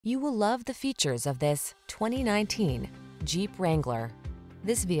You will love the features of this 2019 Jeep Wrangler.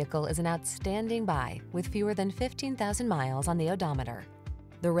 This vehicle is an outstanding buy with fewer than 15,000 miles on the odometer.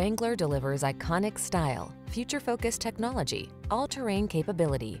 The Wrangler delivers iconic style, future-focused technology, all-terrain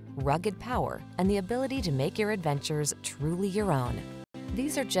capability, rugged power, and the ability to make your adventures truly your own.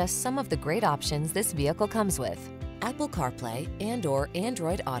 These are just some of the great options this vehicle comes with: Apple CarPlay and/or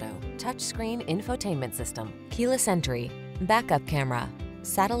Android Auto, touchscreen infotainment system, keyless entry, backup camera,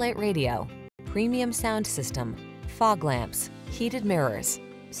 satellite radio, premium sound system, fog lamps, heated mirrors,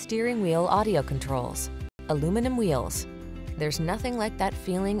 steering wheel audio controls, aluminum wheels. There's nothing like that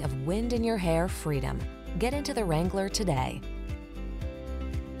feeling of wind in your hair freedom. Get into the Wrangler today.